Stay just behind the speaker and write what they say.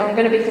I'm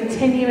going to be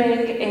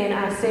continuing in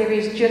our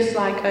series Just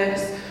Like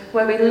Us,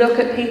 where we look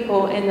at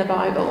people in the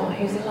Bible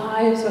whose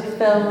lives were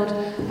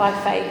filled by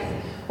faith.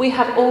 We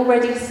have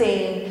already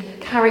seen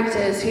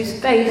characters whose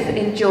faith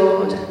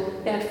endured.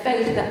 They had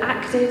faith that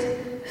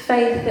acted,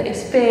 faith that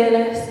is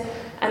fearless,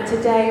 and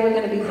today we're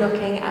going to be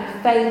looking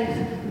at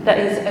faith that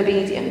is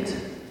obedient.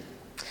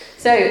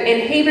 So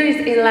in Hebrews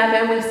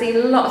 11, we see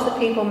lots of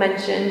people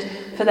mentioned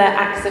for their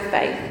acts of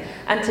faith.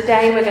 And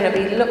today we're going to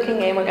be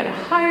we're going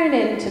to hone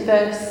into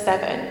verse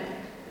 7.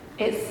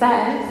 It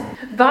says,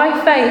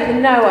 "By faith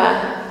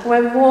Noah,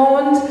 when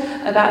warned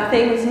about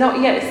things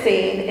not yet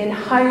seen, in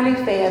holy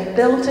fear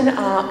built an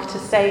ark to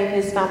save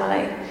his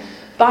family.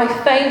 By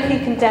faith he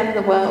condemned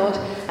the world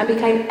and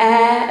became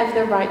heir of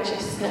the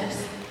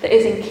righteousness that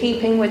is in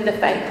keeping with the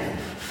faith."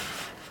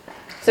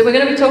 So we're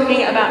going to be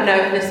talking about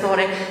Noah this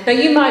morning. Now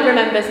you might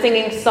remember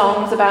singing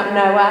songs about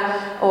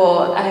Noah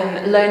or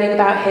learning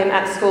about him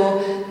at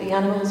school. The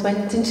animals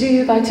went in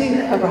two by two,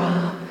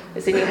 hurrah.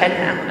 It's in your head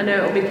now. I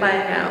know it will be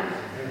playing out.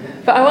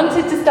 But I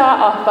wanted to start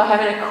off by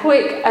having a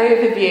quick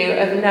overview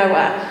of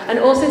Noah and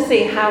also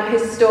see how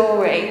his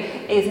story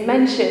is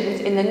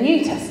mentioned in the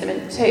New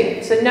Testament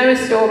too. So Noah's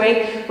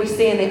story we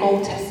see in the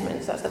Old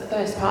Testament, so that's the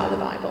first part of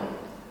the Bible.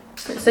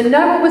 So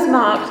Noah was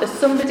marked as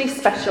somebody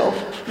special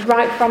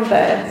right from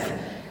birth.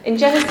 In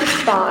Genesis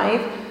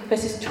 5,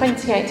 verses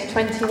 28 to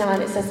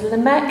 29, it says,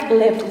 Lamech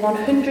lived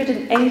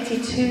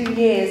 182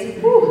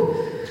 years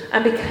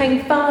and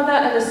became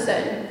father of a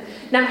son.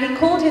 Now he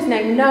called his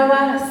name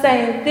Noah,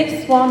 saying,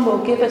 "This one will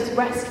give us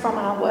rest from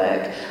our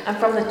work and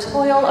from the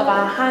toil of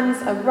our hands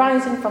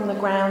arising from the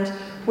ground,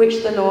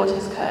 which the Lord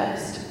has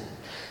cursed."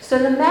 So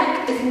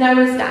Lamech is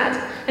Noah's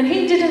dad, and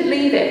he didn't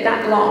leave it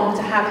that long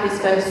to have his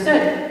first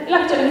son. He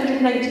left it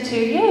 182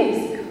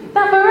 years.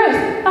 That for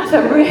us, that's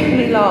a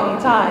really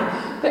long time.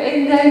 But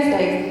in those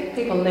days,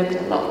 people lived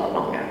a lot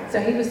longer. So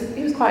he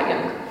was quite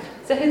young.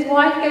 So his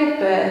wife gave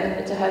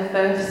birth to her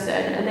first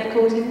son, and they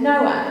called him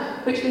Noah,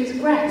 which means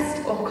rest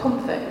or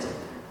comfort.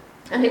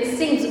 And it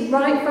seems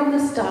right from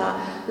the start,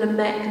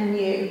 Lamech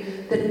knew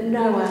that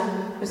Noah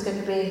was going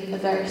to be a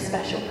very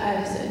special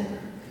person.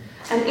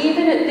 And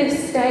even at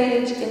this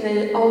stage in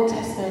the Old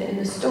Testament, in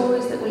the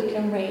stories that we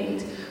can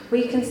read,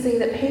 we can see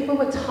that people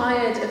were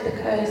tired of the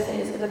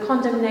curses, of the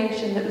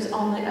condemnation that was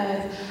on the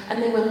earth,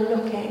 and they were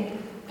looking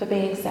for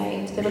being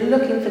saved. They were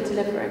looking for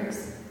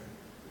deliverance.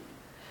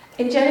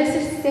 In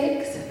Genesis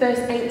 6, verse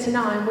 8 to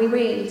 9, we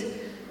read,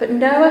 "But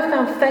Noah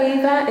found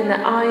favour in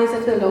the eyes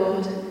of the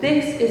Lord.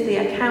 This is the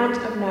account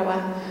of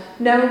Noah.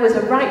 Noah was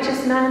a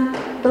righteous man,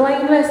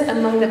 blameless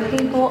among the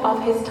people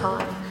of his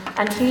time,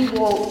 and he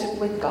walked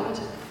with God."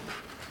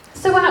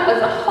 So out of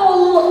the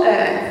whole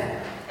earth,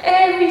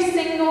 every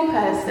single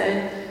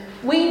person,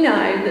 we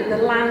know that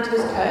the land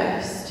was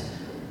cursed.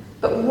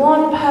 But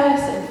one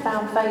person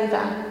found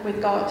favour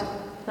with God.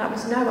 That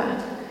was Noah.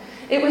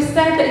 It was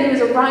said that he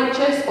was a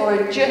righteous or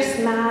a just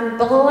man,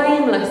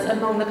 blameless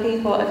among the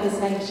people of his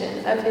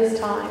nation, of his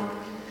time.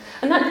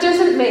 And that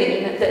doesn't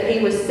mean that he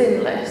was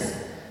sinless.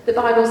 The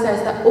Bible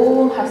says that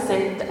all have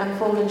sinned and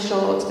fallen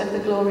short of the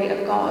glory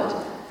of God.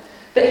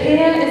 But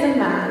here is a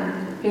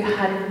man who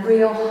had a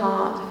real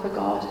heart for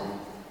God.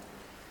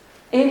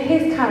 In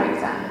his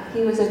character,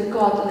 he was a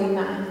godly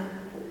man.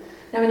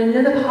 Now, in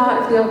another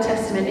part of the Old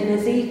Testament, in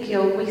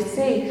Ezekiel, we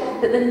see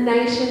that the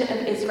nation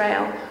of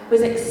Israel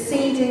was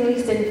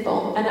exceedingly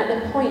sinful and at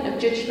the point of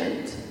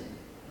judgment.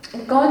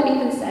 And God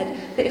even said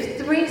that if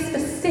 3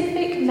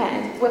 specific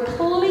men were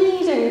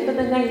pleading for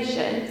the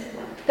nation,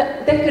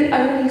 that they could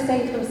only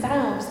save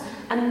themselves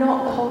and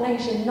not the whole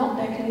nation, not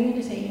their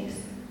communities.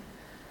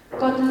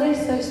 God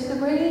lists those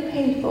 3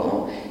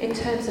 people in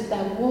terms of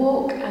their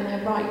walk and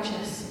their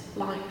righteous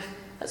life.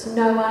 That's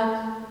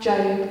Noah,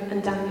 Job,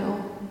 and Daniel.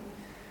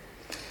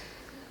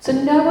 So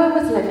Noah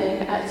was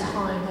living at a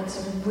time when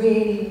some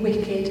really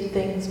wicked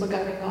things were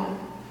going on.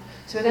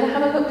 So we're going to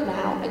have a look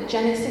now at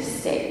Genesis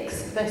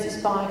 6, verses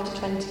 5 to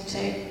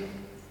 22.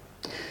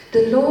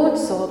 "The Lord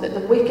saw that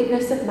the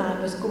wickedness of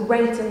man was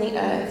great in the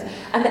earth,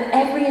 and that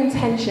every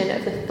intention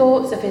of the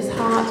thoughts of his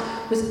heart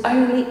was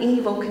only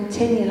evil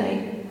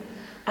continually.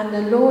 And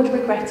the Lord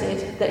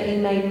regretted that he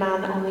made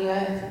man on the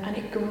earth, and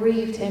it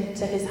grieved him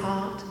to his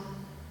heart.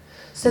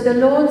 So the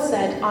Lord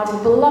said, I will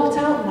blot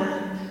out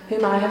man,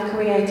 whom I have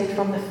created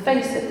from the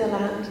face of the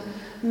land,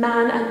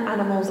 man and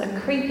animals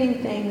and creeping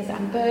things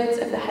and birds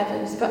of the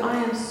heavens, but I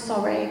am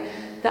sorry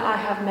that I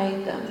have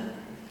made them.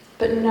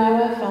 But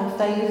Noah found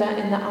favour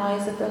in the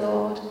eyes of the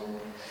Lord."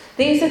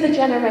 These are the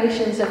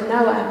generations of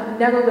Noah.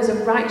 Noah was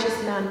a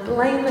righteous man,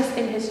 blameless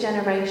in his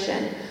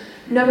generation.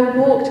 Noah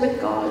walked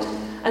with God,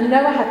 and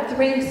Noah had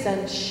 3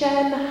 sons,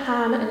 Shem,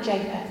 Ham, and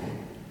Japheth.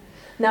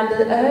 Now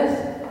the earth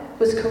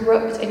was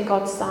corrupt in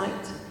God's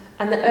sight,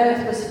 and the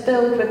earth was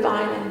filled with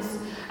violence.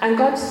 And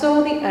God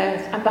saw the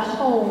earth, and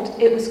behold,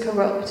 it was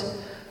corrupt,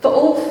 for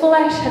all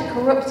flesh had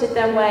corrupted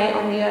their way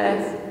on the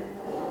earth.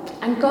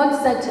 And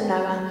God said to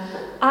Noah,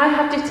 I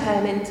have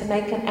determined to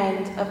make an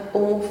end of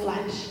all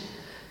flesh,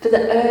 for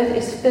the earth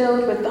is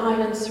filled with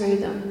violence through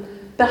them.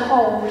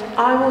 Behold,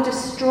 I will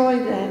destroy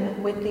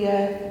them with the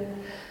earth.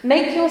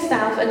 Make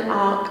yourself an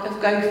ark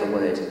of gopher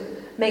wood.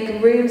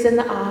 Make rooms in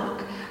the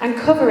ark and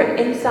cover it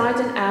inside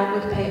and out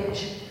with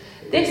pitch.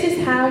 This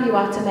is how you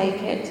are to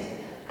make it.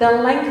 The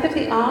length of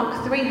the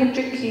ark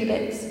 300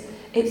 cubits,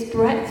 its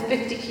breadth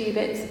 50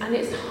 cubits, and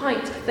its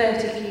height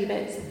 30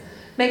 cubits.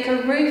 Make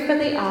a roof for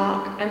the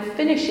ark and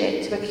finish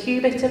it to a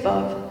cubit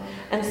above,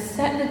 and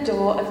set the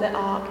door of the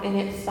ark in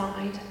its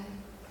side.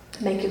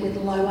 Make it with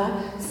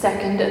lower,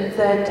 second and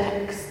third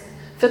decks.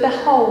 For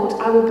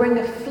behold, I will bring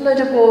a flood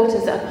of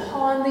waters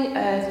upon the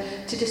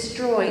earth to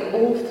destroy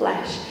all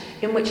flesh,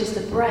 in which is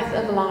the breath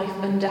of life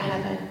under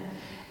heaven.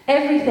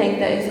 Everything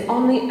that is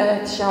on the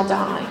earth shall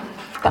die,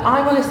 but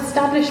I will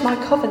establish my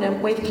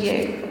covenant with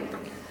you.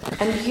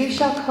 And you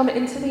shall come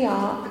into the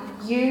ark,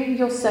 you,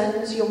 your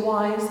sons, your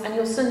wives, and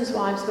your sons'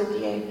 wives with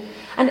you.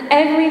 And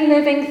every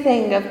living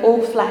thing of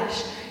all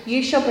flesh,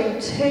 you shall bring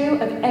 2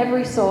 of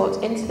every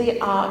sort into the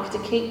ark to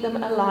keep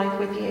them alive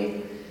with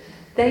you.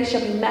 They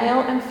shall be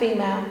male and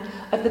female,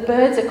 of the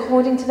birds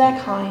according to their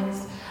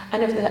kinds,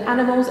 and of the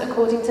animals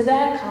according to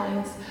their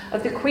kinds,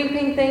 of the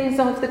creeping things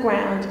of the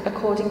ground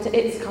according to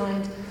its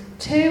kind.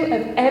 2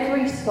 of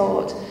every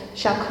sort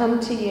shall come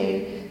to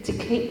you to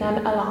keep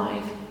them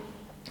alive.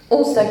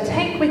 Also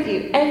take with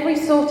you every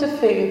sort of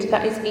food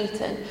that is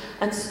eaten,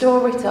 and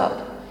store it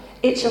up.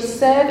 It shall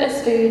serve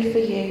as food for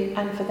you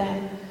and for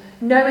them.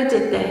 Noah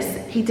did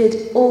this. He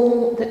did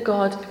all that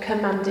God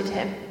commanded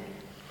him.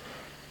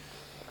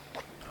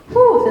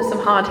 Whew, there's some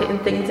hard-hitting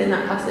things in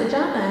that passage,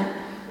 aren't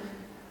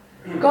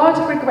there?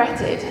 God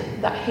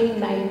regretted that he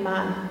made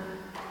man.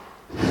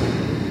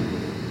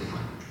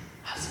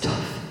 That's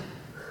tough.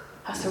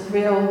 That's a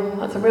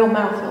real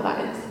mouthful,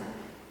 that is.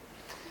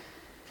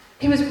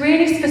 He was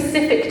really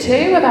specific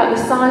too about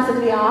the size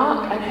of the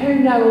ark and who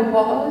Noah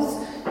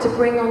was to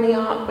bring on the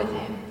ark with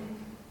him.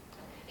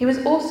 He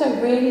was also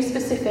really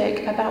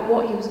specific about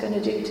what he was going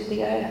to do to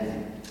the earth.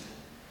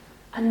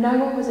 And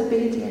Noah was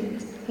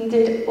obedient. He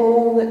did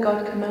all that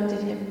God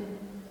commanded him.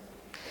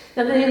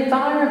 Now, the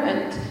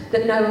environment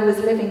that Noah was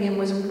living in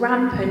was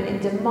rampant in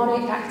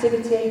demonic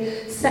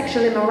activity,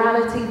 sexual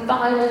immorality,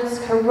 violence,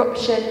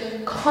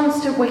 corruption,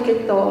 constant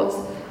wicked thoughts,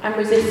 and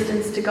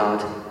resistance to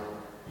God.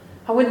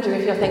 I wonder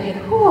if you're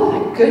thinking, oh,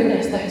 thank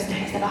goodness those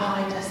days are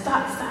behind us.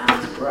 That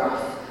sounds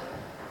rough.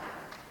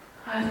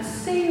 I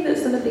see that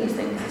some of these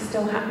things are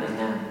still happening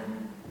now,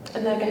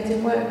 and they're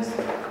getting worse.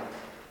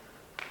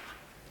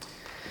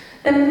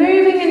 Then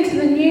moving into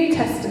the New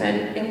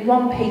Testament in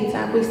 1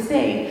 Peter, we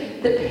see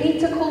that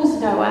Peter calls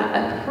Noah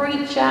a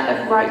preacher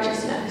of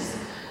righteousness.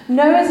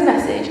 Noah's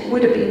message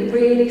would have been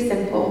really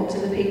simple to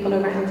the people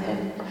around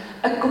him.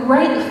 A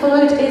great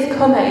flood is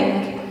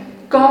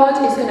coming.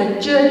 God is going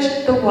to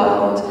judge the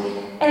world.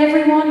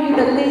 Everyone who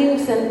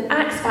believes and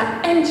acts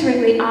by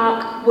entering the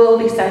ark will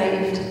be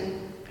saved.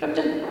 I've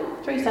done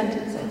 3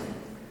 sentences.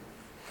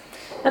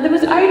 Now, there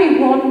was only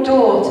one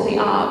door to the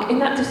ark in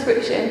that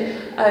description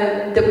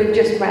that we've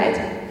just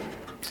read.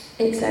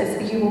 It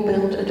says, you will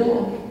build a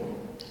door.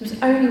 There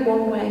was only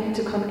one way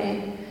to come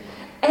in.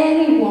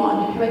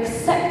 Anyone who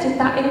accepted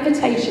that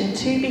invitation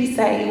to be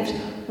saved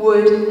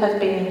would have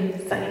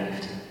been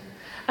saved.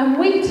 And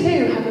we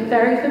too have a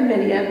very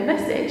familiar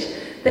message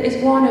that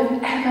is one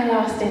of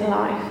everlasting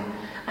life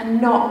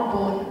and not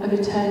one of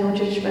eternal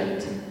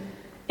judgment.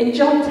 In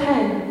John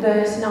 10,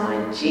 verse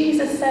 9,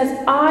 Jesus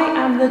says, I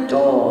am the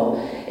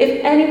door.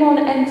 If anyone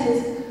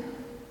enters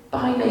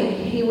by me,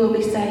 he will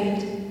be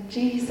saved.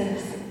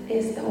 Jesus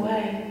is the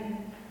way.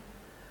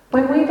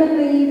 When we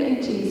believe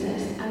in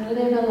Jesus and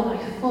live a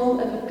life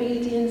full of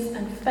obedience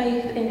and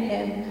faith in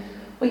him,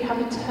 we have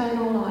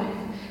eternal life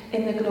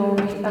in the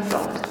glory of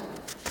God.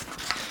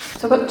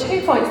 So I've got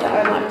 2 points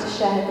that I'd like to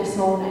share this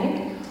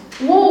morning.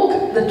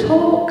 Walk the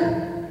talk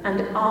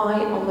and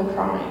eye on the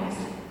prize.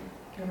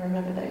 You'll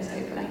remember those,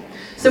 hopefully.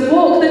 So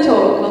walk the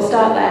talk, we'll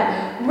start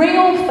there.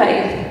 Real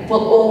faith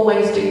will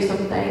always do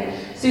something.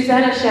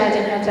 Susanna shared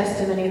in her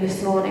testimony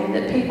this morning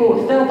that people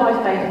were filled by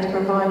faith to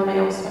provide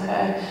meals for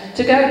her,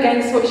 to go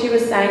against what she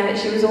was saying, that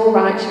she was all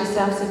right, she was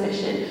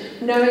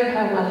self-sufficient, knowing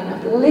her well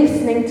enough,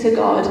 listening to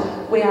God.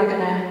 We are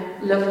going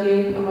to love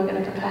you and we're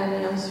going to prepare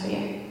meals for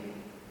you.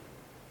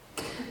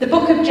 The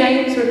book of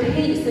James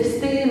repeats this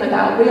theme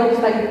about real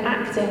faith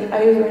acting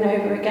over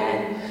and over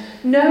again.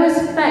 Noah's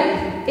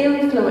faith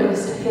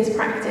influenced his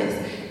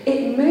practice.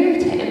 It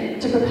moved him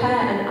to prepare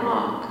an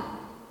ark.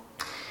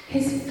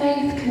 His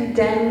faith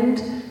condemned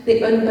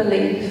the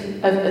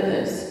unbelief of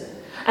others,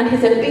 and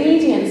his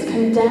obedience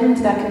condemned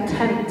their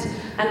contempt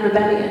and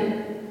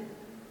rebellion.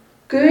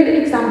 Good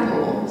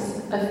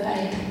examples of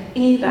faith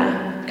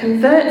either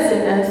convert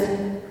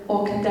sinners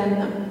or condemn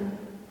them.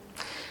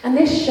 And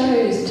this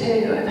shows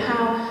too of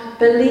how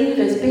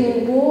believers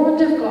being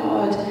warned of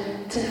God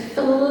to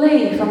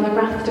flee from the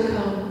wrath to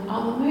come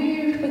are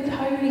moved with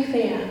holy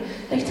fear.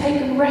 They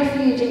take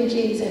refuge in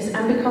Jesus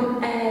and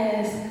become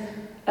heirs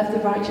of the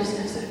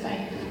righteousness of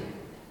faith.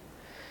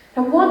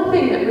 Now, one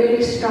thing that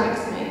really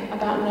strikes me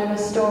about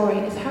Noah's story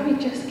is how he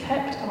just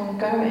kept on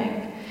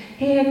going.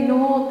 He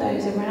ignored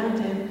those around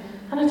him.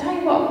 And I tell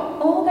you what,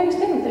 all those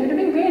things, they would have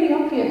been really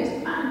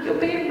obvious. Man, man, you're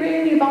being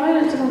really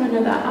violent to one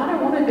another. I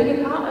don't want to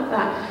be a part of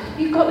that.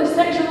 You've got the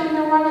sexual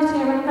immorality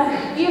around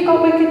that. You've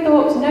got wicked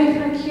thoughts. No,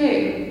 thank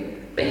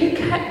you. But he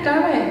kept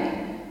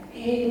going.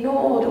 He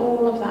ignored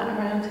all of that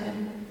around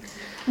him.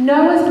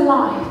 Noah's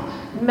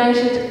life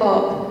measured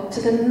up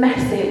to the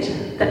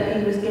message that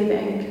he was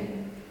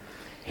giving.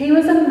 He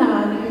was a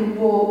man who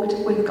walked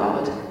with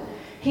God.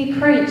 He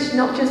preached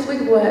not just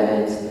with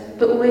words,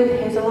 but with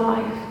his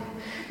life.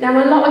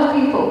 Now, a lot of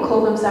people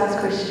call themselves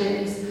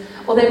Christians,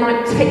 or they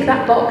might tick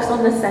that box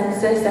on the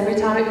census every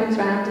time it comes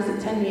round, is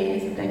it 10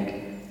 years, I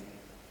think.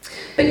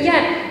 But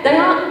yet, they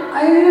aren't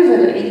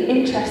overly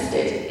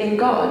interested in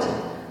God,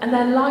 and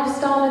their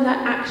lifestyle and their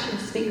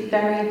actions speak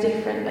very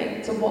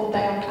differently to what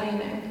they are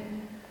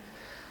claiming.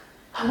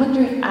 I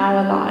wonder if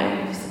our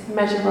lives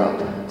measure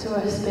up to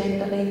us being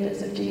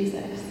believers of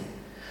Jesus.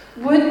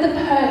 Would the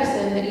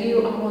person that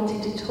you are wanting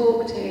to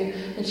talk to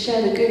and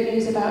share the good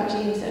news about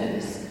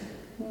Jesus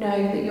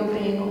know that you're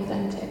being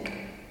authentic?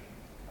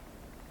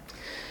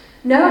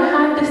 Noah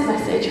had this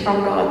message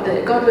from God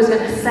that God was going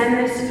to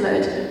send this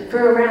flood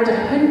for around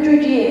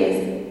 100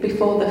 years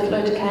before the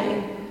flood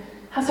came.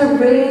 That's a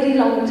really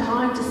long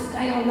time to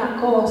stay on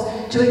that course,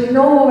 to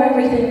ignore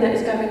everything that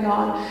is going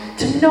on,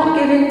 to not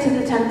give in to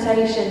the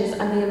temptations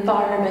and the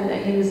environment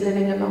that he was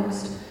living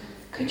amongst.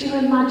 Could you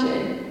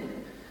imagine?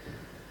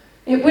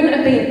 It wouldn't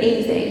have been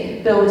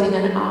easy building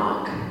an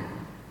ark.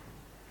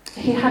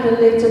 He had a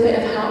little bit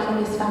of help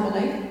from his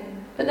family,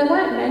 but there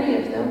weren't many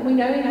of them. We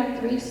know he had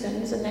 3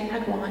 sons and they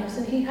had wives,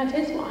 and he had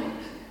his wife.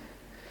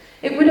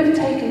 It would have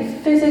taken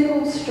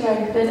physical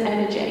strength and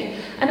energy,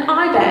 and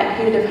I bet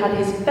he would have had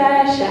his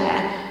fair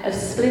share of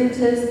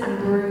splinters and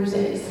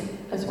bruises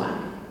as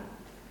well.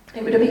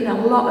 It would have been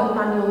a lot of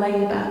manual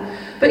labour.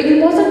 But he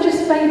wasn't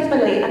just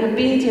faithfully and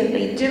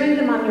obediently doing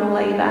the manual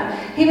labour,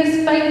 he was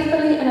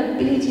faithfully and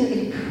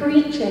obediently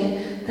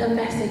preaching the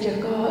message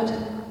of God.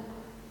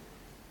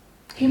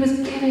 He was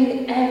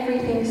giving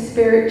everything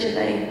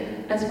spiritually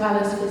as well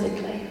as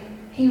physically.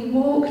 He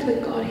walked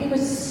with God. He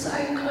was so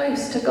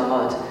close to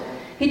God.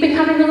 He'd been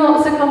having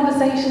lots of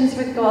conversations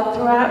with God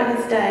throughout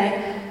his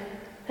day,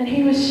 and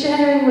he was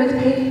sharing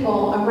with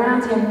people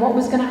around him what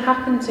was going to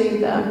happen to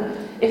them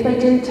if they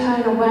didn't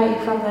turn away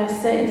from their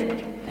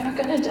sin. They were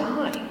going to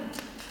die.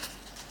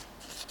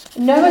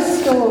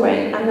 Noah's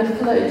story and the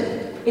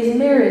flood is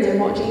mirrored in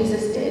what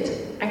Jesus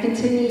did and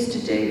continues to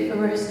do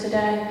for us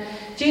today.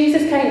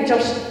 Jesus came,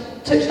 Josh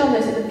touched on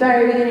this at the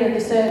very beginning of the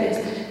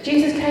service.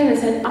 Jesus came and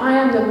said, I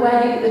am the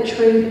way, the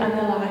truth, and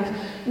the life.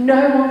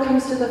 No one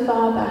comes to the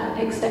Father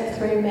except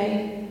through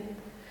me.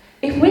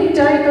 If we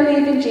don't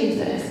believe in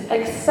Jesus,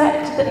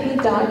 accept that he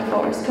died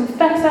for us,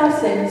 confess our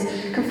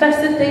sins,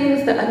 confess the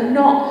things that are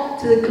not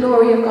to the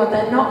glory of God,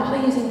 they're not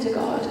pleasing to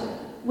God,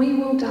 we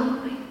will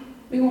die.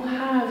 We will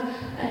have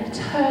an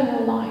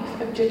eternal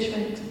life of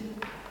judgment.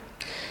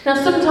 Now,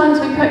 sometimes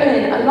we put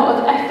in a lot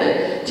of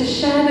effort to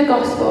share the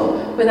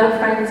gospel with our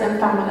friends and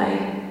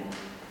family,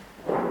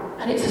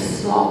 and it's a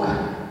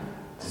slog.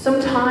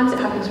 Sometimes it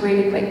happens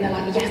really quick. They're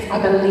like, yes,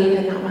 I believe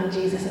in that man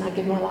Jesus and I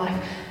give my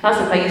life. That's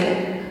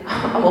amazing.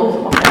 I'm all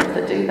for my friends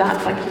that do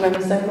that. Thank you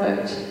ever so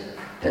much.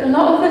 But a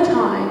lot of the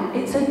time,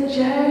 it's a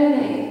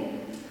journey.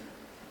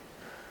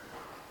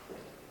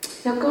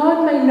 Now,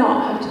 God may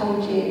not have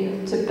told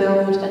you to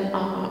build an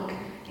ark.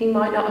 He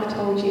might not have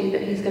told you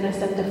that he's going to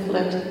send a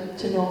flood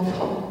to North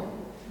Hull.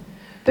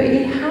 But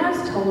he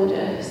has told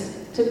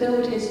us to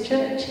build his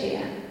church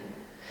here.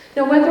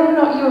 Now, whether or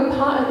not you're a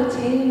part of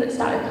the team that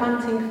started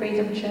planting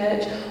Freedom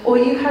Church, or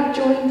you have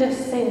joined us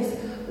since,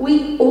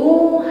 we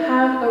all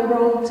have a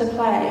role to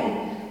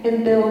play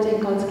in building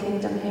God's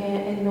kingdom here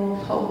in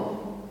North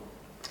Hull.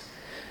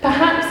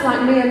 Perhaps,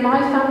 like me and my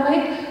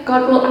family,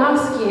 God will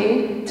ask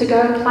you to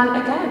go and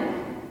plant again.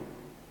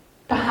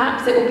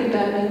 Perhaps it will be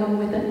Birmingham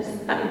with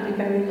us. That would be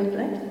very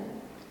lovely.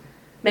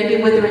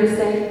 Maybe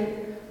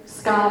Witherington,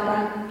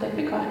 Scarborough, they'd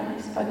be quite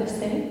nice by the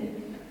sea.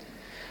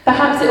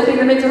 Perhaps it will be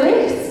the Middle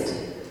East.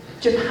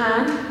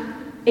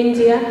 Japan,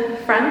 India,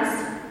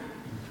 France.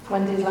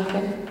 Wendy's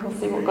laughing. We'll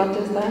see what God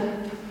does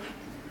there.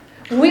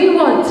 We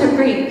want to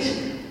reach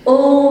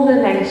all the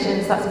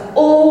nations, that's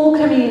all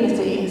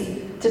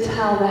communities, to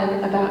tell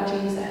them about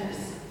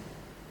Jesus.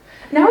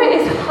 Now, it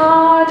is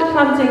hard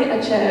planting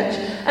a church,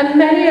 and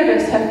many of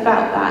us have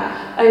felt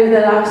that over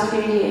the last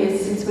few years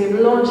since we've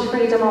launched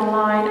Freedom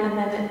Online and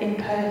then in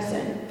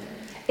person.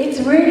 It's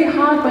really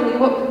hard when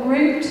you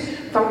uproot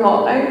from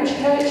your own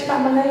church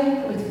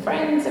family, with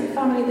friends and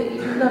family that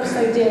you love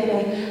so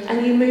dearly,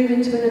 and you move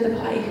into another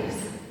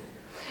place.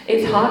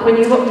 It's hard when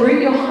you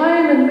uproot your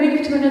home and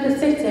move to another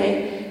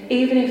city,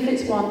 even if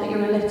it's one that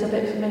you're a little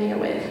bit familiar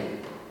with.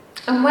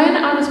 And when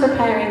I was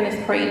preparing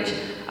this preach,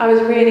 I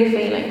was really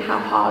feeling how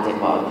hard it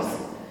was.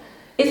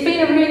 It's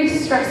been a really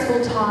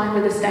stressful time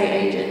with estate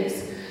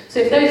agents. So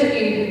if those of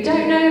you who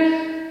don't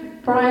know,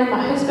 Brian,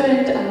 my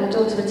husband, and my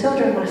daughter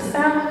Matilda and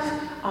myself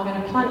are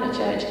going to plant a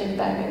church in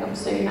Birmingham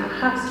soon. Our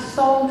house is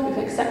sold, we've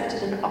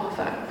accepted an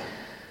offer.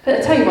 But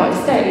I tell you what,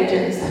 estate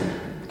agents,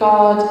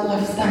 God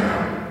loves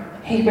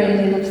them. He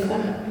really loves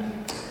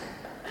them.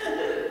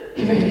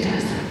 He really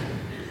does.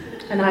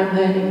 and I'm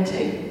learning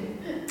to.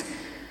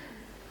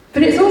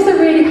 But it's also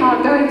really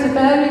hard going to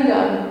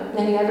Birmingham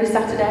nearly every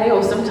Saturday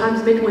or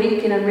sometimes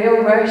midweek in a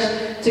real rush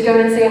to go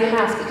and see a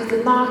house because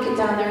the market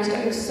down there is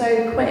going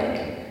so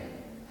quick.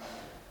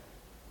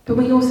 But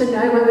we also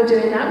know when we're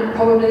doing that, we're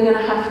probably going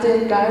to have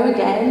to go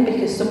again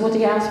because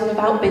somebody else will have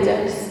outbid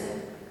us.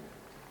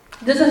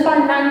 There's a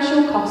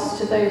financial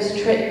cost to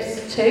those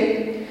trips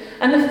too,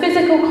 and the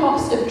physical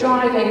cost of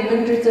driving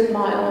hundreds of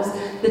miles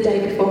the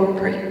day before a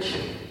preach.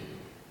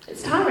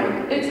 It's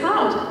tiring, it's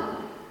hard.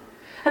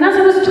 And as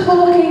I was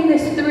talking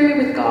this through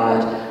with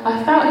God,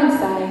 I felt him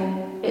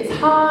say, it's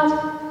hard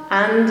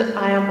and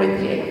I am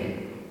with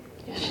you.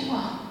 Yes, you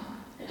are.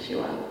 Yes, you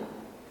are.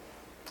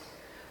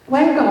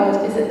 When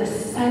God is at the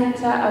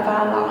centre of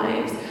our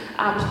lives,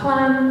 our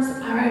plans,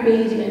 our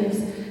obedience,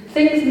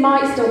 things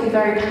might still be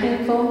very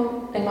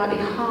painful, they might be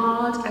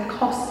hard and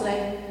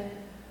costly,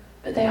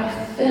 but they are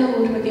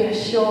filled with the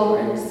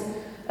assurance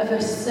of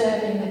us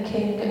serving the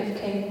King of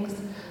Kings.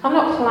 I'm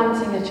not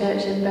planting a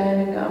church in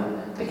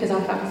Birmingham because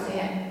I fancy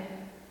it.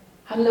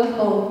 I love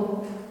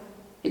Hull.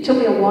 It took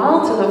me a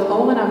while to love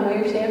Hull when I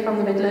moved here from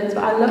the Midlands,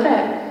 but I love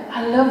it.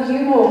 I love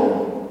you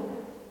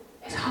all.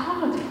 It's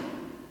hard,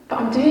 but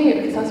I'm doing it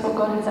because that's what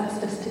God has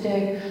asked us to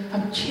do.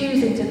 I'm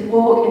choosing to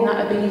walk in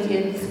that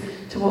obedience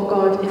to what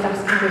God is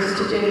asking us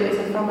to do as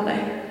a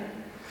family.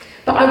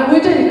 But I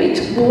wouldn't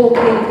be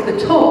walking the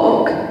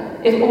talk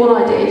if all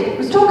I did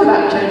was talk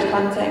about church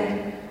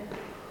planting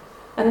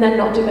and then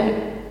not do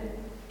it.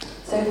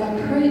 So if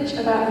I preach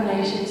about the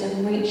nations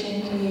and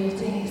reaching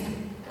communities,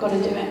 I've got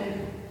to do it.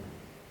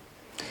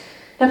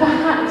 Now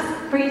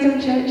perhaps Freedom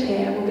Church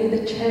here will be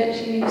the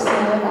church you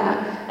serve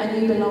at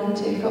and you belong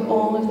to for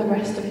all of the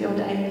rest of your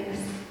days.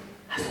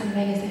 That's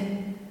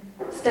amazing.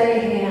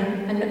 Stay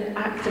here and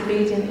act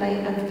obediently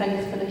and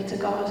faithfully to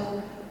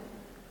God.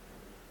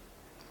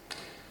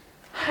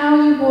 How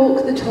you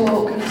walk the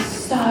talk is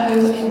so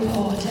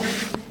important.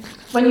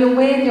 When you're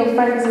with your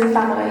friends and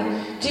family,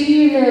 do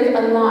you live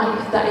a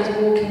life that is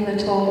walking the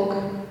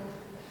talk?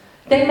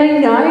 They may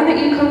know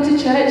that you come to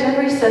church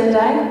every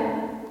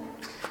Sunday,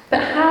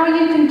 but how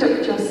you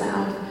conduct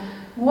yourself,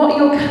 what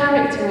your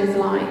character is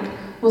like,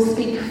 will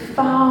speak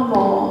far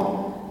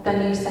more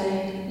than you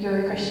saying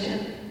you're a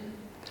Christian.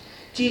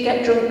 Do you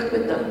get drunk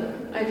with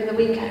them over the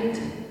weekend?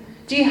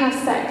 Do you have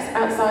sex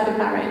outside of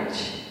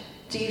marriage?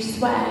 Do you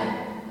swear?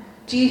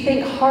 Do you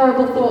think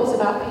horrible thoughts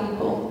about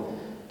people?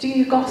 Do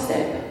you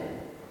gossip?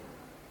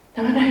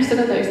 Now I know some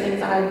of those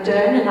things I've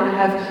done and I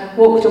have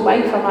walked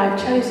away from.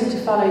 I've chosen to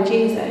follow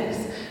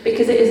Jesus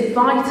because it is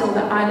vital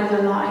that I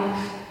live a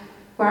life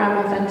where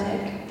I'm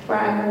authentic, where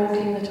I'm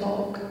walking the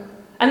talk.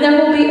 And there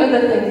will be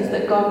other things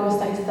that God will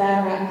say,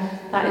 Sarah,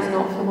 that is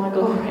not for my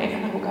glory.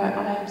 And I will go,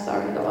 I am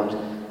sorry, God,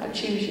 I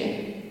choose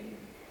you.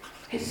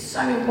 It's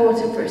so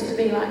important for us to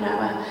be like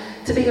Noah,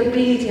 to be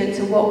obedient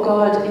to what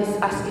God is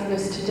asking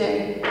us to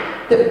do,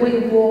 that we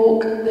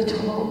walk the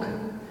talk,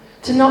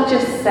 to not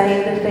just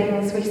say the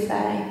things we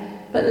say,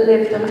 but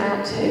live them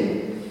out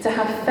too, to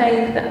have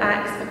faith that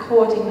acts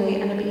accordingly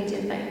and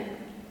obediently.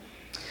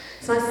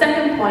 So my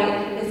second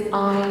point is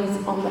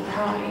eyes on the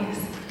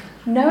prize.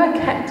 Noah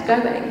kept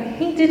going.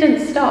 He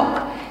didn't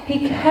stop.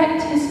 He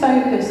kept his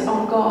focus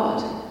on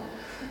God.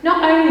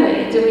 Not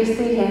only do we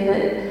see here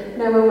that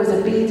Noah was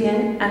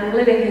obedient and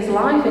living his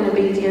life in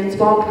obedience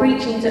while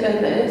preaching to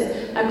others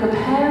and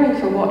preparing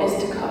for what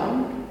is to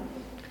come,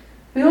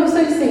 we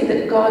also see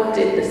that God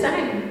did the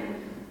same.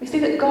 We see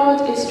that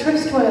God is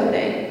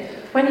trustworthy.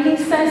 When he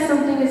says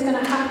something is going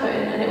to happen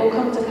and it will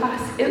come to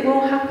pass, it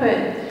will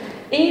happen.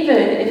 Even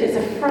if it's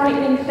a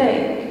frightening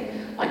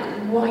thing, like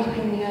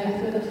wiping the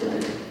earth with a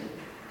flood.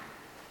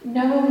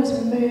 Noah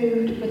was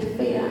moved with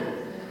fear.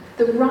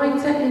 The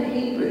writer in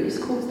Hebrews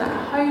calls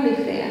that holy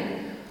fear.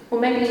 Or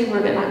maybe you were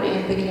a bit like me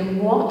and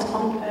thinking, what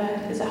on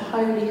earth is a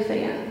holy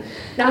fear?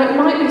 Now it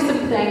might be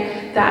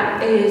something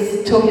that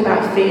is talking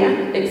about fear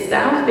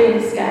itself,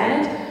 being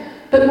scared,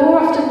 but more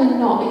often than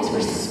not it's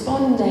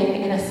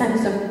responding in a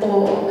sense of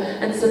awe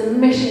and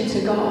submission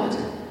to God.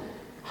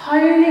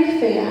 Holy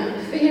fear,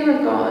 fear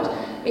of God,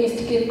 is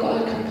to give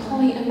God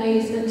complete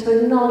amazement,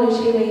 to acknowledge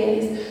who he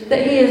is,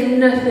 that he is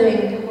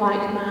nothing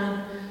like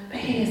man, but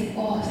he is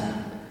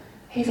awesome.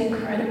 He's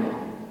incredible.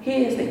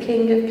 He is the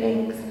King of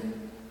Kings.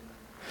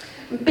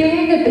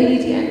 Being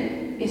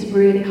obedient is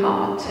really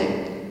hard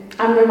too.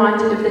 I'm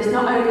reminded of this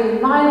not only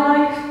in my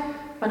life,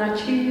 when I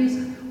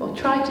choose or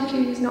try to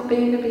choose not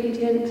being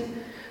obedient,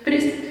 but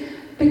it's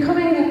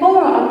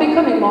I'm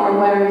becoming more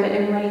aware of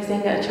it in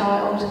raising a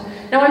child.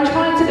 Now I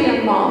try to be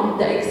a mom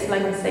that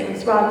explains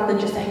things rather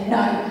than just saying,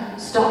 no,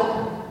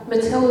 stop.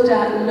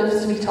 Matilda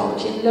loves to be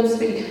told. She loves to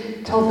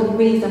be told the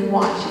reason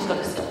why she's got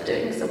to stop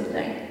doing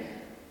something.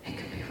 It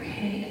can be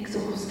really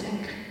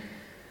exhausting.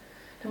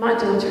 And my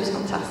daughter is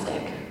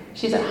fantastic.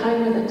 She's at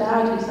home with her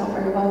dad, who's not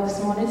very well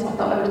this morning, so I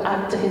thought I would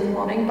add to his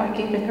morning by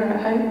keeping her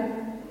at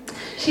home.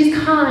 She's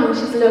kind,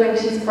 she's loving,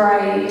 she's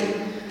brave,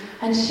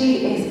 and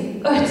she is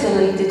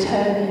utterly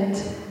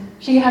determined.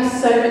 She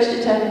has so much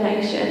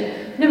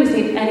determination. never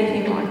seen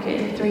anything like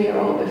it in a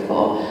 3-year-old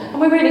before, and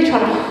we're really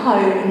trying to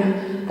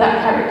hone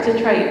that character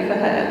trait for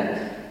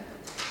her,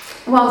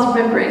 whilst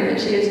remembering that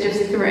she is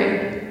just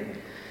 3.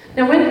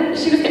 Now, when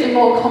she was getting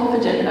more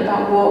confident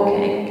about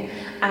walking,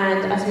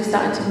 and as we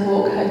started to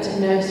walk her to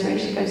nursery,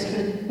 she goes to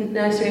a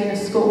nursery in a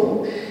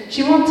school,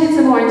 she wanted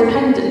some more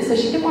independence, so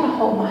she didn't want to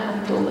hold my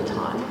hand all the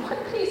time. I'm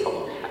like, please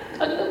hold my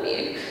hand, I love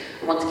you,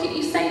 I want to keep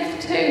you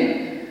safe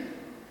too.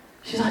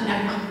 She's like, no,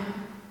 Mum,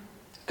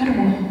 I'm going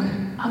to walk.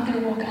 I'm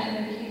going to walk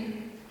ahead of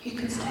you. You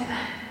can stay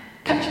there.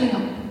 Catch me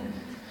up.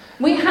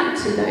 We had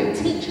to, though,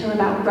 teach her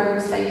about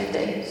road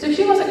safety. So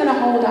she wasn't going to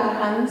hold our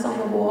hands on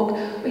the walk.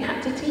 We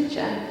had to teach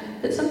her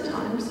that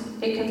sometimes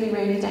it can be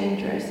really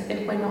dangerous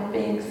if we're not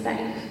being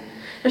safe.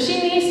 Now,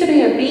 she needs to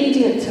be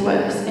obedient to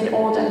us in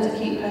order to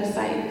keep her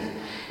safe.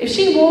 If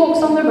she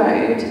walks on the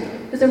road,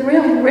 there's a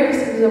real risk,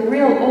 there's a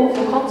real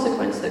awful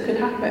consequence that could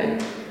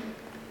happen.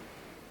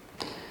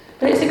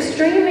 But it's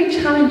extremely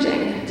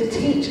challenging to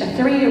teach a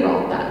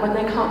 3-year-old that when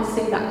they can't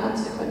see that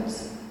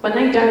consequence, when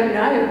they don't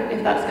know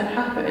if that's going to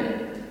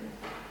happen.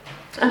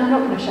 And I'm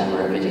not going to show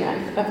her a video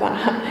of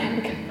that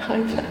happening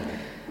either.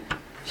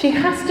 She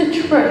has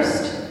to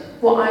trust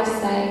what I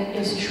say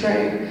is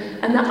true,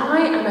 and that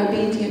I am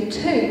obedient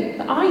too,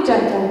 that I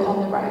don't walk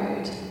on the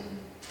road.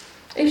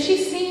 If she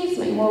sees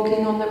me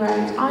walking on the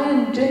road, I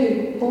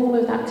undo all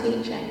of that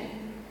teaching.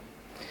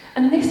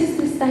 And this is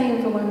the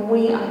same for when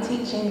we are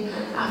teaching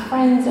our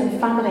friends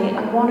and family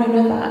and one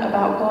another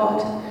about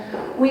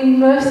God. We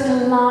must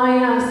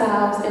align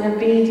ourselves in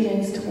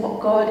obedience to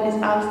what God is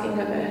asking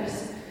of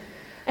us.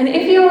 And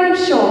if you're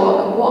unsure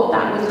of what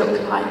that would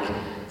look like,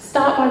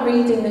 start by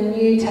reading the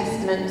New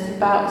Testament. It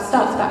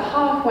starts about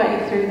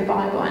halfway through the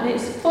Bible, and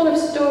it's full of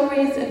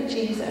stories of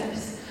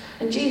Jesus.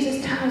 And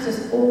Jesus tells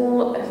us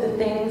all of the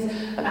things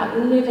about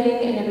living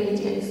in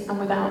obedience and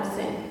without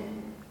sin.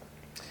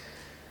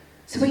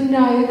 So we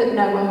know that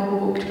Noah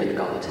walked with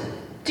God.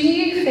 Do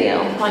you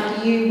feel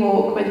like you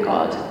walk with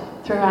God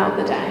throughout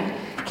the day,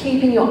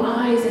 keeping your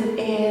eyes and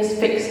ears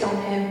fixed on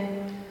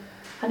him?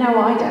 I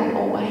know I don't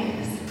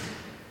always.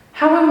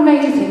 How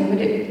amazing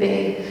would it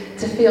be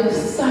to feel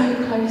so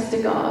close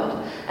to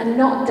God and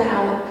not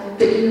doubt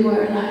that you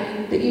were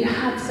alone, that you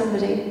had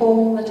somebody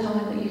all the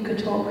time that you could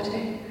talk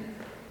to?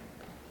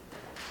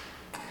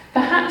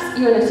 Perhaps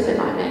you're a little bit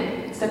like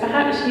me. So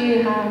perhaps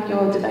you have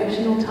your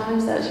devotional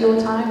times, that's your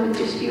time with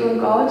just you and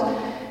God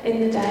in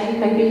the day.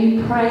 Maybe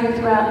you pray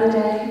throughout the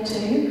day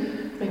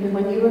too. Maybe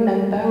when you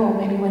remember, or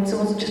maybe when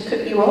someone's just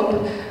cut you up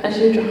as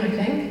you're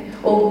driving,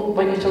 or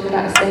when you talk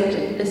about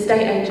estate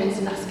agents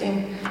and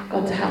asking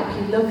God to help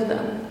you love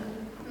them.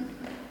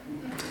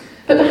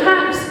 But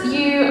perhaps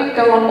you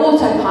go on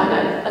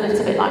autopilot a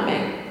little bit like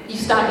me. You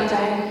start your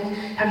day,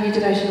 have your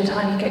devotional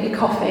time, you get your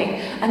coffee,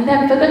 and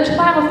then for the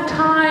 12th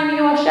time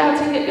you are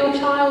shouting at your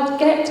child,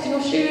 get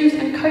your shoes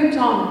and coat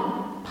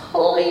on,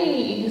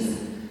 please.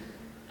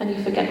 And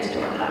you forget to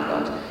talk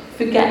about God.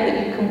 Forget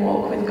that you can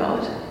walk with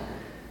God.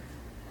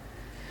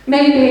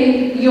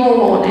 Maybe your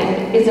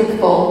morning isn't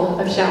full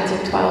of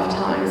shouting 12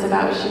 times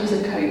about shoes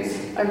and coats.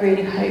 I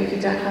really hope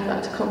you don't have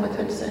that to come with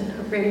Hudson.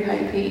 I really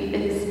hope he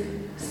is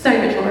so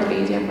much more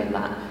obedient with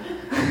that.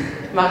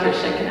 Margaret's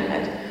shaking her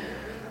head.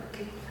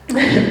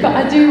 But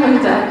I do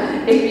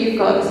wonder if you've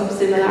got some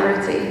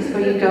similarities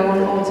where you go on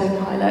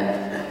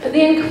autopilot. But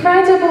the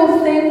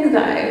incredible thing,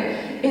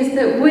 though, is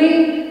that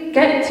we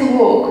get to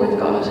walk with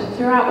God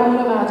throughout all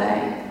of our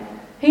day.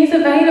 He's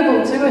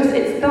available to us.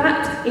 It's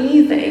that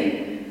easy.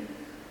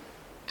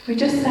 We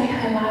just say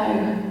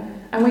hello,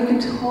 and we can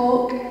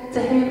talk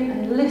to him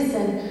and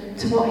listen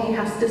to what he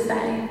has to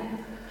say.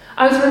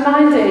 I was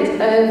reminded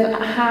of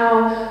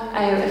how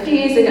a few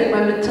years ago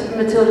when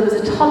Matilda was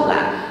a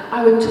toddler,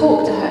 I would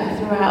talk to her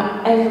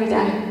throughout every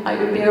day. It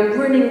would be a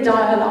running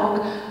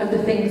dialogue of the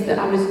things that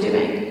I was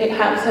doing. It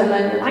helps her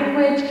learn the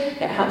language,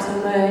 it helps her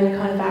learn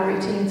kind of our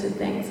routines and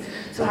things.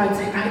 So I would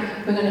say,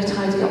 right, we're going to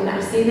tidy up now.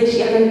 See this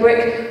yellow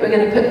brick? We're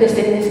going to put this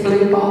in this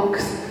blue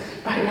box.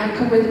 Right, now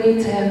come with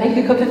me to make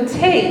a cup of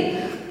tea.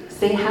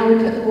 See how we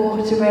put the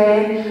water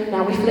in.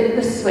 Now we flip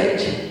the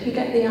switch. You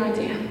get the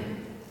idea.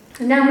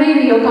 And now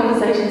maybe your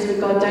conversations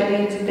with God don't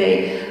need to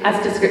be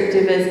as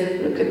descriptive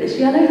as, look at this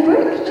yellow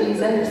brick,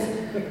 Jesus.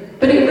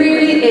 But it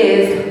really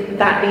is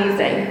that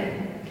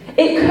easy.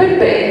 It could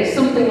be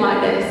something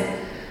like this.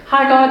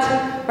 Hi God,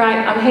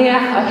 right, I'm here,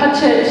 I've had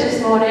church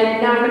this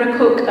morning, now I'm going to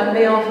cook a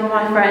meal for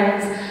my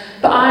friends,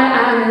 but I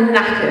am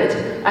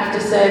knackered after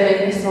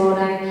serving this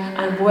morning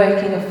and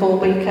working a full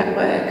week at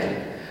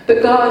work.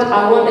 But God,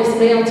 I want this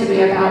meal to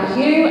be about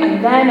you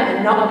and them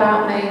and not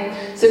about me.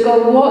 So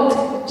God,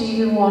 what do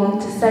you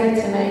want to say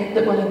to me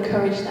that will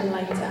encourage them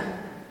later?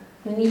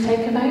 And you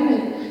take a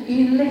moment,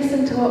 you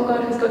listen to what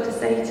God has got to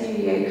say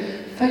to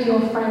you for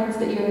your friends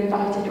that you're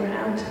invited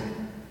around.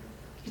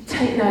 You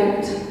take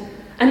note.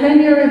 And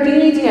then you're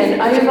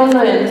obedient over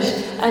lunch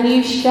and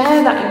you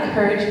share that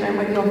encouragement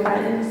with your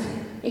friends.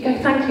 You go,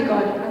 thank you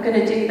God, I'm going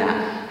to do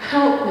that.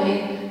 Help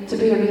me to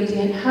be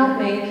obedient. Help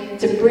me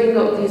to bring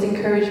up these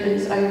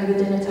encouragements over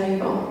the dinner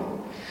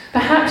table.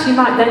 Perhaps you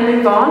might then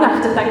move on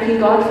after thanking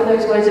God for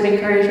those words of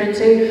encouragement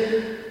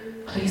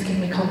to, please give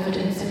me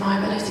confidence in my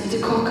ability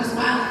to cook as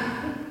well.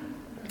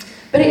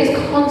 But it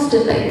is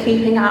constantly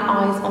keeping our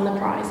eyes on the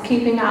prize,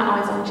 keeping our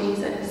eyes on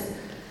Jesus.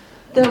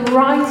 The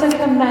writer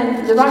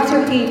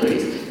of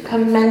Hebrews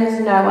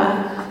commends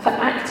Noah for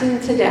acting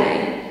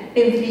today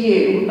in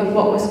view of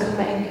what was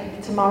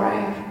coming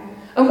tomorrow.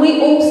 And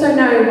we also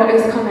know what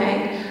is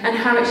coming and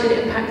how it should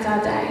impact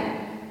our day.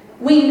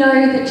 We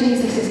know that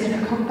Jesus is going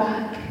to come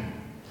back.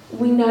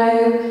 We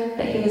know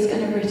that he is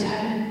going to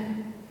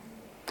return.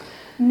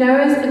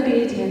 Noah's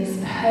obedience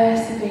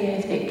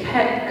persevered. It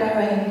kept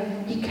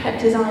going. He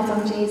kept his eyes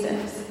on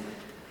Jesus.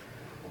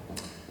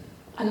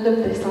 I love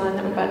this line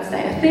that I'm about to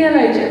say. A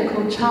theologian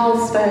called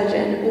Charles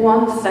Spurgeon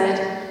once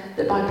said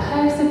that by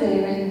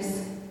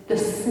perseverance, the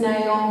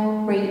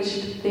snail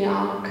reached the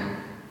ark.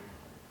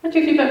 I wonder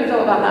if you've ever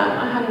thought about that.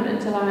 I hadn't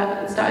until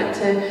I started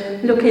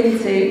to look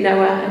into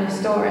Noah and his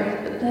story.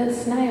 But the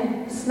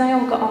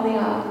snail got on the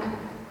ark.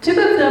 2 of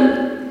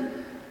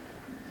them.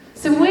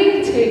 So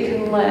we too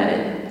can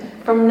learn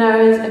from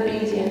Noah's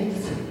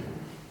obedience.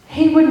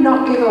 He would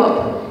not give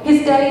up.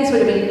 His days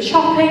would have been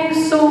chopping,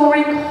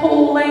 sawing,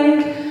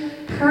 hauling,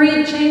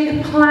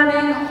 preaching,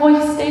 planning,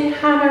 hoisting,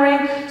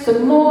 hammering,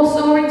 some more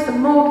sawing, some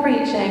more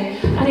preaching.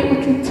 And it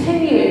would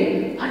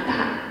continue like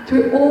that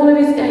through all of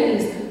his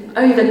days,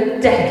 over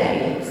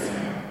decades.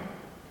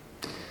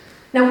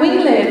 Now we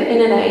live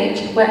in an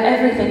age where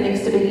everything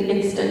needs to be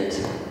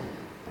instant.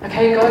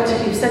 Okay, God,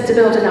 you said to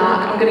build an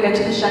ark, I'm going to go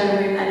to the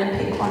showroom then and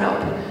pick one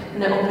up,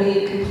 and it'll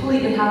be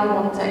completely how I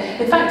want it.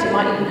 In fact, it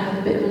might even have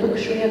a bit of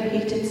luxury of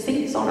heated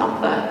seats on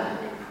offer.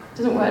 It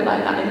doesn't work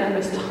like that in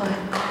Noah's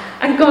time.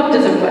 And God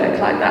doesn't work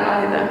like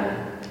that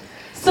either.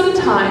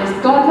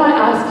 Sometimes God might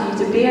ask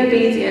you to be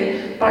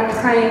obedient by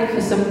praying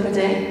for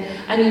somebody,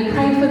 and you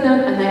pray for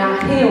them and they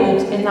are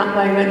healed in that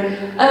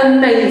moment.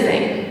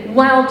 Amazing.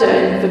 Well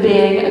done for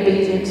being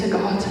obedient to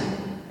God.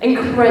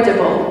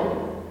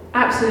 Incredible.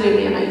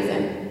 Absolutely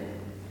amazing.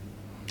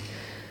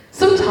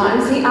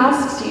 Sometimes he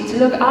asks you to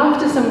look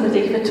after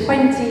somebody for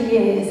 20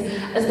 years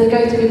as they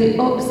go through the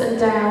ups and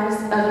downs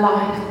of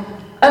life.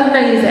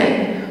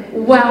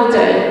 Amazing. Well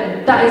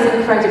done. That is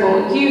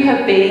incredible. You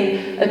have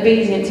been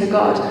obedient to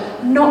God.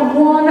 Not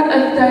one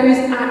of those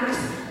acts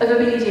of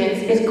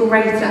obedience is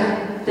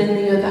greater than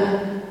the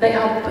other. They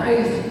are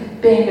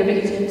both being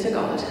obedient to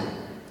God.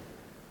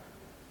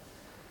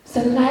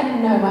 So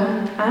let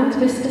Noah and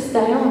Mr.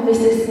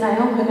 Mrs.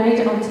 Snail, who made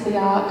it onto the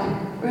ark,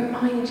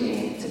 remind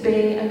you to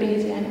be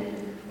obedient.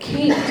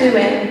 Keep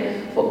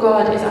doing what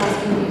God is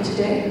asking you to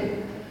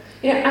do.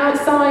 You know,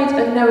 outside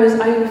of Noah's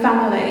own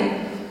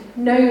family,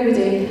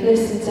 nobody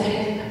listened to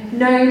him.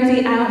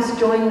 Nobody else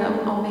joined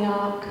them on the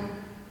ark.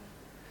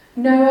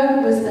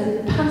 Noah was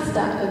the pastor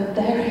of a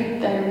very,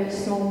 very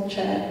small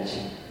church.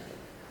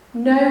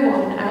 No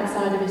one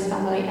outside of his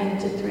family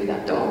entered through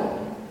that door.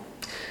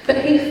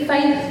 But he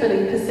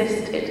faithfully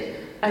persisted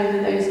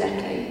over those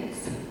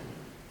decades.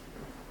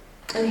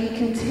 And he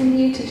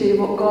continued to do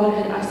what God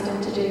had asked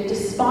him to do,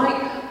 despite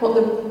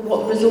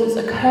what results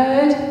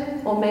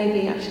occurred, or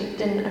maybe actually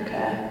didn't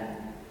occur.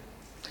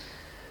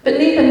 But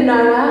neither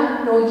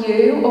Noah, nor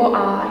you, or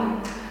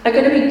I are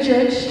going to be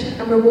judged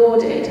and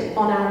rewarded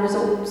on our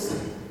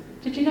results.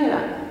 Did you know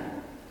that?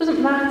 It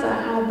doesn't matter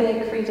how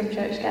big Freedom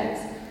Church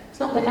gets. It's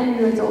not the end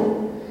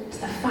result. It's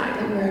the fact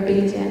that we're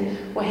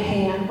obedient, we're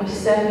here, we're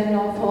serving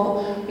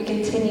Northall, we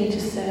continue to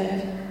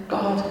serve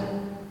God.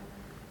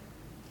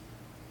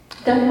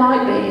 There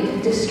might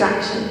be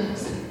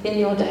distractions in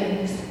your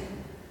days.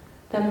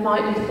 There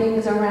might be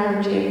things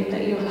around you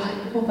that you're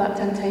like, oh, that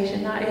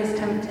temptation, that is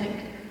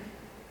tempting.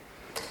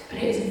 But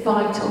it is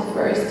vital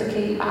for us to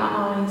keep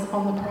our eyes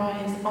on the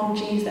prize, on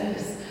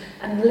Jesus,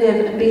 and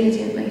live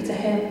obediently to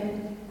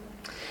him.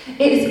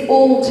 It is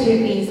all too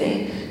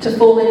easy to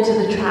fall into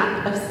the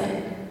trap of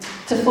sin,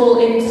 to fall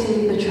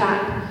into the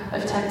trap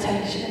of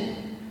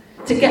temptation,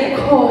 to get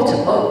caught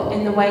up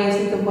in the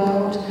ways of the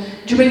world,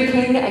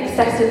 drinking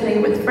excessively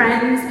with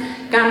friends,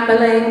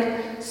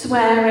 gambling,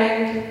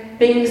 swearing,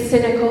 being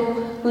cynical,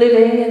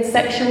 living in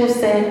sexual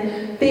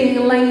sin,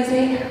 being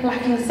lazy,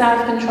 lacking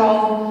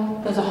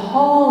self-control. There's a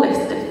whole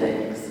list of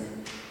things.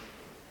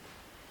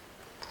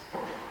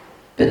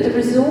 But the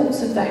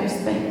results of those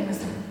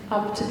things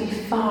are to be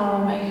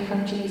far away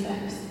from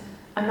Jesus.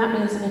 And that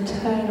means an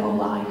eternal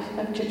life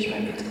of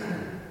judgment.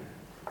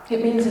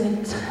 It means an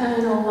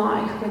eternal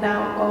life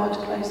without God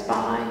close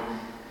by.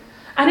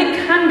 And it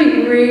can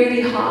be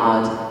really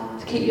hard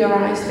to keep your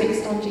eyes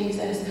fixed on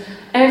Jesus.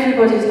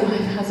 Everybody's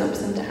life has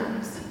ups and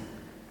downs.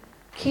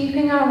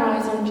 Keeping our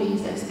eyes on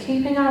Jesus,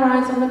 keeping our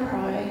eyes on the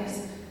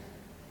prize,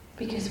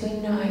 because we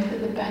know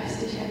that the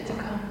best is yet to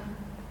come.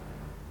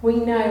 We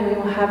know we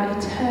will have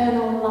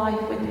eternal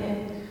life with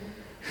him,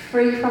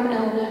 free from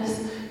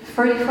illness,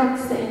 free from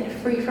sin,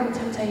 free from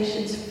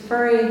temptations,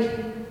 free.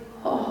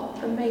 Oh,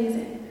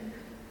 amazing.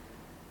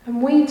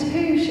 And we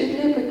too should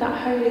live with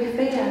that holy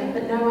fear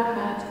that Noah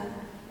had.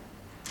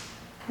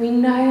 We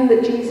know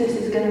that Jesus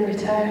is going to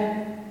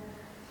return.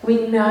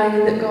 We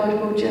know that God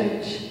will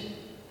judge.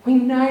 We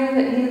know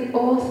that he is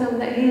awesome,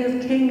 that he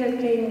is King of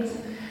Kings.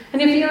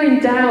 And if you're in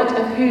doubt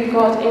of who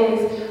God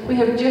is, we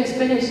have just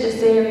finished a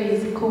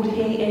series called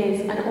He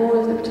Is, and all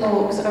of the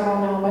talks are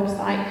on our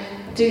website.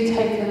 Do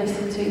take a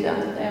listen to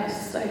them. They are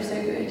so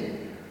good.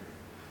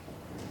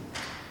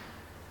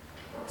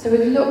 So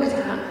we've looked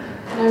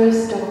at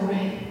Noah's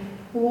story,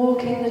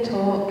 walking the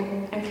talk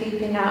and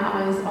keeping our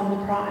eyes on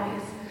the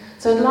prize.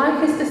 So I'd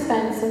like us to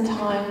spend some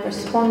time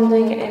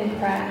responding in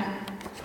prayer.